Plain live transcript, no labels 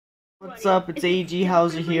What's up, it's AG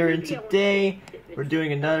Hauser here, and today we're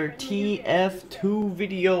doing another TF2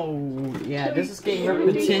 video. Yeah, this is getting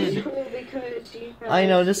repeated. I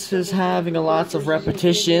know this is having a lots of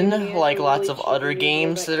repetition, like lots of other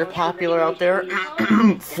games that are popular out there.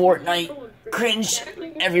 Fortnite, cringe,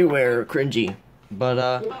 everywhere, cringy.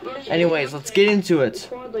 But, anyways, let's get into it.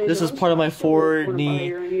 This is part of my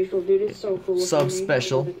 4D sub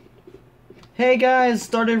special. Hey guys,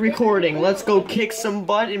 started recording. Let's go kick some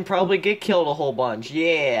butt and probably get killed a whole bunch.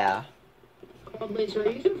 Yeah. Quadlazer, are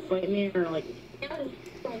you gonna fight me or like?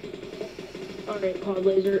 Alright,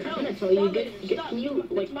 Quadlazer, I'm gonna tell you, can you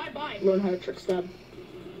like learn how to trick stab?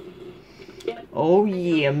 Oh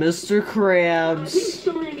yeah, Mr. Krabs.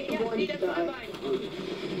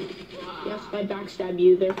 Yes, I backstab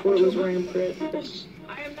you, therefore it was random crit.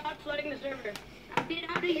 I am not flooding the server. Get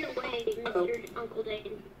out of your way, Mr. Uncle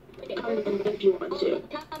Dane. If you want to.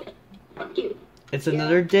 Fuck you. It's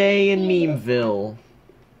another day in Memeville.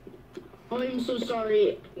 I'm so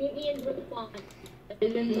sorry. Ian's with the bomb. I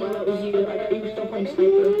didn't know that was you. I thought you were still playing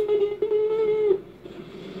sniper.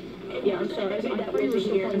 Yeah, I'm sorry. I thought you were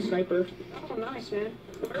still playing sniper. Oh, nice, man.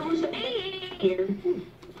 Where was it? Here.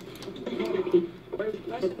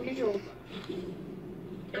 Nice to meet you.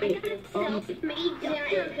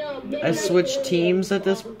 I switched teams at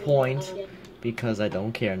this point because I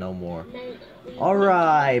don't care no more.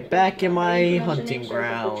 Alright, back in my hunting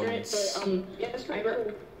grounds.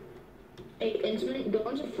 Hey, Intimate, go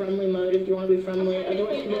into friendly mode if you want to be friendly.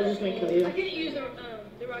 Otherwise, people just may kill you. I can't use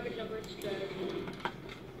the rocket jumper. It's trash.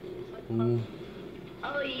 Oh,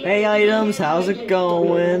 yeah. Hey items, how's it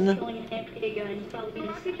going? The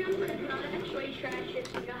rocket jumper is not actually trash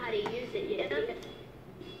if you know how to use it yet.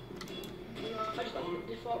 I just like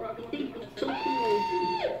the default rocket jumper. So cool.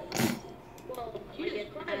 Well, Jesus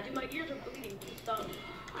Christ, dude, my ears are bleeding. Stop.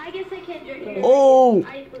 I guess I can't drink it. Oh!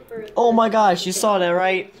 I prefer Oh my gosh, you saw that,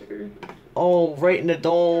 right? Oh, right in the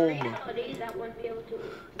dome.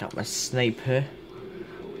 Got my sniper.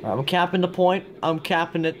 Alright, I'm capping the point. I'm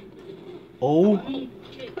capping it. Oh.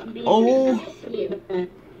 Oh.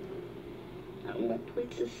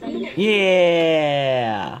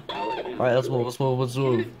 Yeah. Alright, let's move, let's move, let's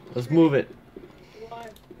move. Let's move it.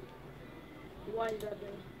 Why is that there?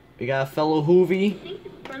 We got a fellow Hoovy. We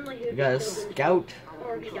got a scout.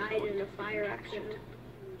 Or he died in a fire accident.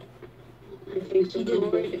 I think he did.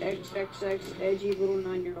 XXX edgy little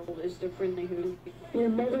 9-year-old is the friendly who. Your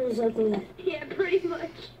mother is ugly. Yeah, pretty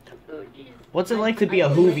much. Oh, jeez. What's it like to be a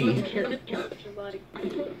Hoovy?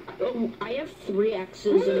 I have 3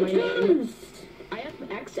 X's in my name. I have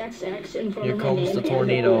XXX in front Here of my name. comes the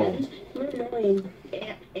tornado.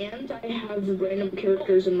 And I have random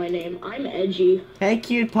characters in my name. I'm edgy. Hey,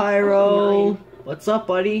 cute Pyro. What's up,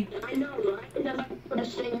 buddy? I know, right? That's the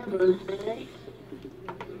best thing ever.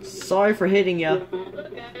 Sorry for hitting ya.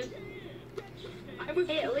 Look, guys.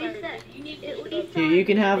 Hey, at least that. You need at least. Here, you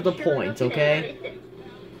can have the points, okay?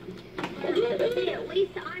 Hey, at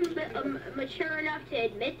least I'm mature enough to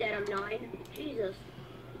admit that I'm 9. Jesus.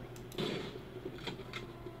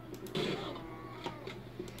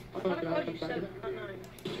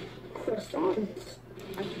 Croissants.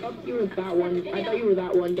 I thought you were that one. I thought you were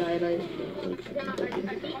that one guy, and I.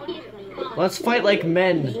 Let's fight like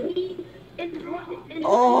men.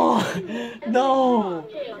 Oh no!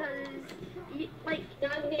 Like,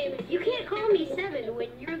 you can't call me 7 when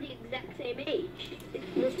you're the exact same age.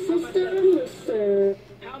 Mister.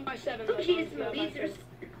 How am I 7? Oh, jeez, these are.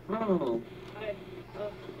 Oh.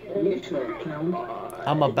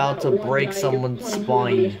 I'm about to break someone's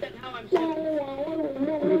spine.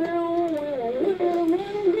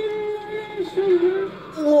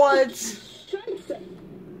 What?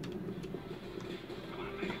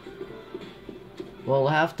 Well,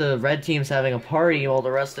 half the red team's having a party while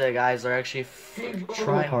the rest of the guys are actually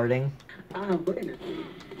tryharding.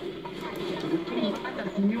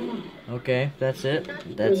 Okay, that's it.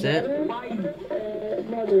 That's it.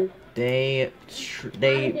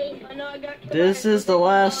 This is the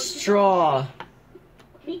last straw.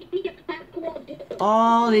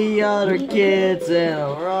 All the other kids in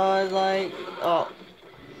a run like, oh.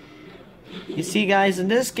 You see, guys, in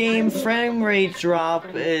this game, frame rate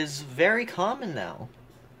drop is very common now.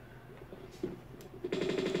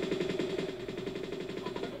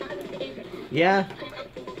 Yeah.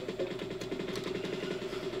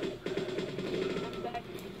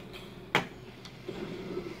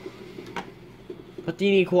 What do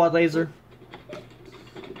you need, Quadlazer?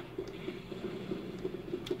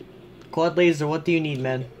 Quadlazer, what do you need,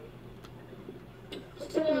 man?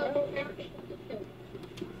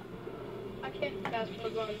 I can't fast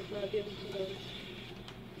forward on this.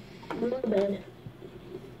 Bed.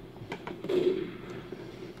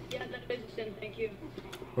 Yeah, that is a sin, thank you.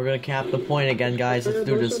 We're gonna cap the point again, guys. Let's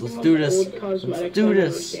do this. Let's do this. Let's do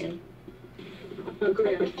this.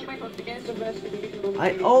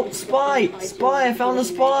 Oh, spy! Spy! I found the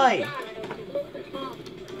spy!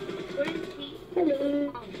 What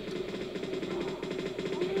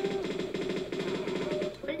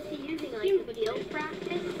is he using, like video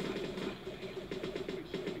practice?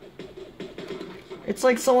 It's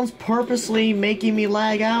like someone's purposely making me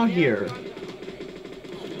lag out here.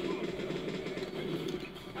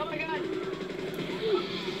 Oh my god!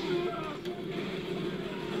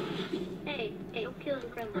 Hey, don't kill the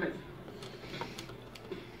gremlin.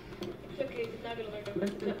 It's okay, it's not gonna hurt him.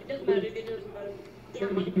 It doesn't matter, it doesn't matter. Yeah,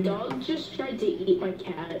 my dog just tried to eat my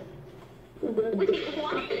cat. Wait,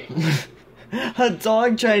 what? A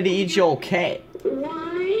dog tried to eat your cat.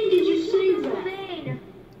 Why did you say that?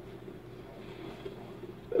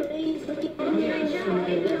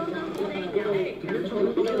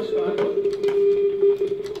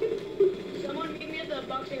 Someone meet me at the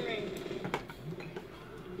boxing ring.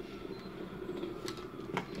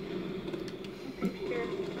 Sure.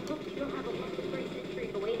 I hope you don't have a 1-3 century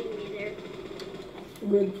awaiting me there.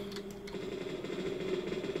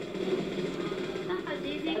 That's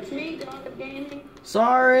easy. That's me, dog of gaming.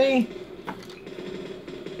 Sorry.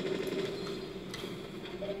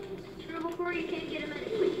 Shrivel Core, you can't get him at it,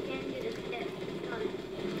 but you can get his kit. Done.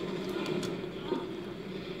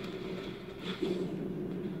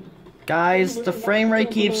 Guys, the frame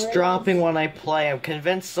rate keeps dropping when I play. I'm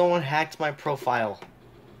convinced someone hacked my profile.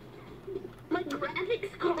 My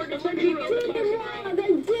graphics card is I did it wrong! I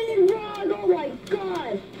did it wrong! Oh my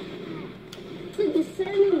god! It's like the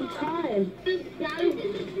 7th time.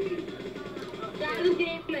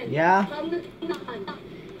 Yeah?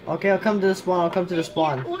 Okay, I'll come to the spawn. I'll come to the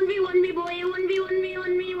spawn. 1v1 me, boy. 1v1 me,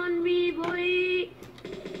 1v1 me, boy.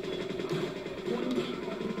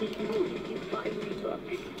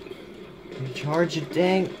 Recharge it,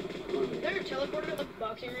 dang. Is there a teleporter at the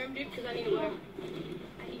boxing room, dude? Because I need to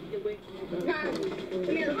wait.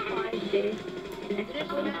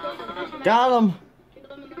 Got him.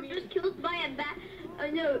 You were just killed by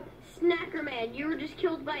a no, Snacker Man. You were just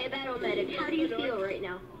killed by a battle medic. How do you feel right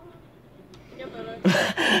now?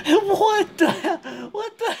 What the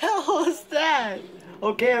hell was that?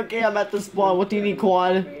 Okay, I'm at the spawn. What do you need,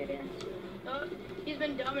 Quad? He's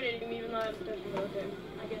been dominating me even though I haven't touched him. Okay,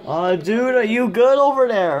 I guess. Dude, are you good over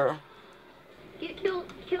there? Kill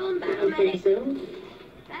him, battle medic.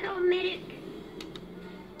 Battle medic.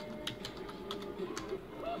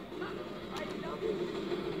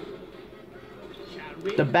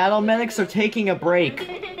 The battle medics are taking a break.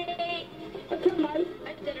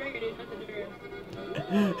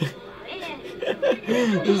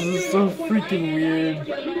 This is so freaking weird.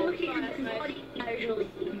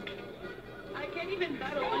 I can't even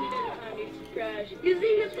battle one at a time, dude. Trash. You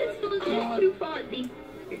see, the pistol is just too fun.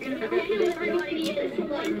 You're gonna kill everybody in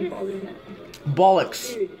Bollocks.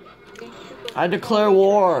 I declare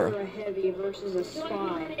war. A heavy versus a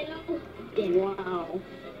spy. Wow.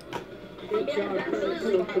 Good job,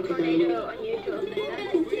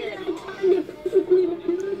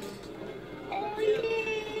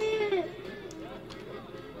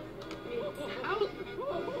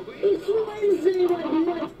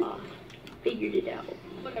 Figured it out.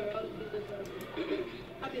 Whatever, I'll just do this one.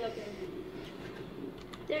 I'll be like that.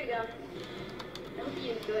 There you go. I hope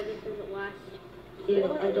you enjoy this as it lasts. Yeah,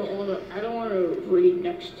 I don't wanna read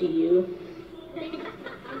next to you.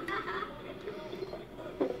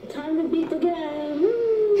 Time to beat the game.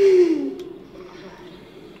 Woo!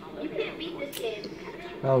 You can't beat this game.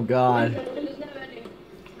 Oh god. There's no ending.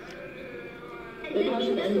 It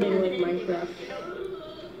hasn't ended with Minecraft.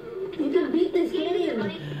 You can beat this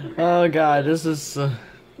game. Oh god, this is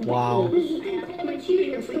wow. This is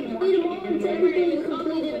complete moments, everything is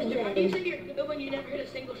completed How can you today. say you're good when you never hit a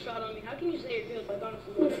single shot on me? How can you say you're good, like,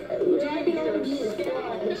 honestly?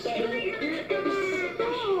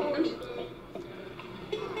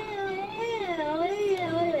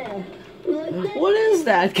 What is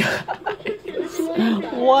that, guys?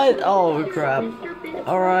 What? Oh crap.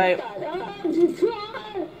 Alright.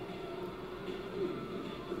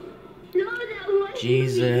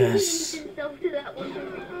 Jesus.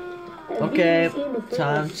 Okay,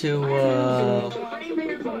 time to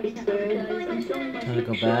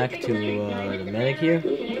go back to the medic here.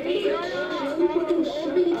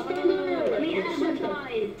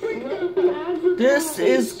 This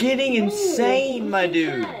is getting insane, my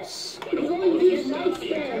dudes.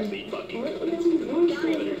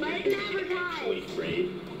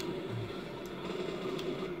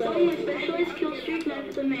 My specialist kill streak,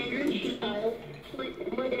 not the Mandarin style.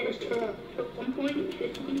 my God, shut up.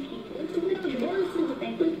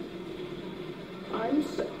 1.50. I'm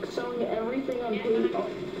selling everything on page. Oh,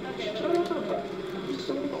 shut up! I'm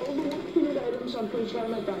selling all the 100 items on page out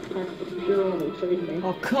of my backpack. You're only trading me.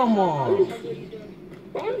 Oh, come on.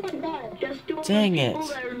 Oh my God! Just to all Dang the it. people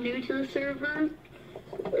that are new to the server,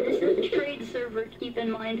 this is a trade server, keep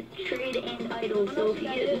in mind, trade and idle, so if you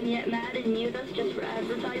get mad and mute us just for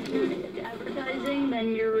advertising,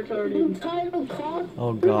 then you're retarded.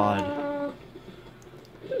 Oh god.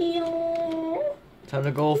 Time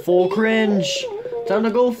to go full cringe. Time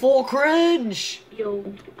to go full cringe. Yo,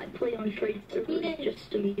 I play on trade servers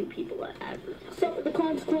just to mute people that advertise. So the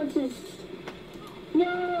consequences.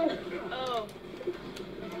 No. Oh.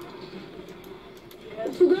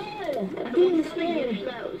 It's good. I think the figure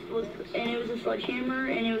that was, and it was a sledgehammer,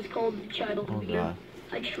 and it was called Child Oh Figure. god.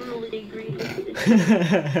 I truly agree.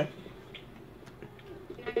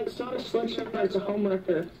 It's not a sledgehammer, it's a home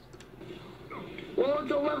wrecker. Well,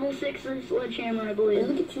 it's a level 6 sledgehammer, I believe.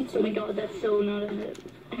 Look at you Oh my god, that's so not a hit.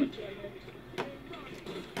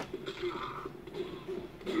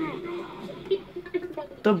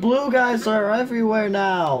 The blue guys are everywhere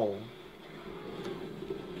now.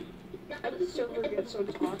 How does the server get so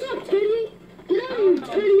toxic? Stop, Teddy. Get out,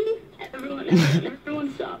 Teddy.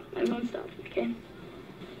 Everyone stop. Everyone stop, okay?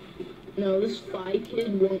 No, this Fi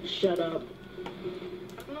kid won't shut up.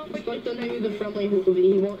 It's like the name of the friendly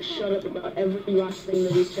movie. He won't shut up about every last thing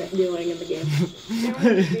that he's doing in the game.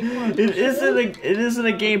 It isn't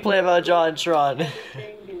a gameplay about John Tron.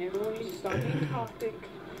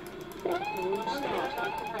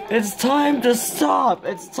 It's time to stop.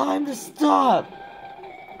 It's time to stop.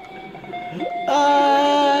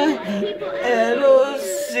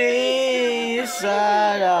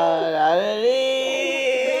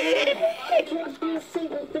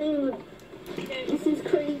 This is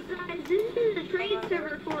crazy. Guys, this is a trade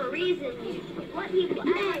server for a reason. You let people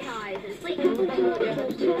advertise. It's like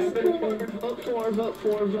Vote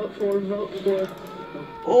for.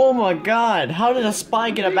 Oh my god, how did a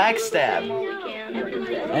spy get a backstab?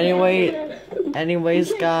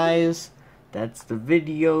 Anyways guys, that's the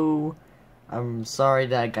video. I'm sorry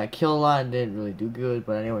that I got killed a lot and didn't really do good,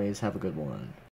 but anyways, have a good one.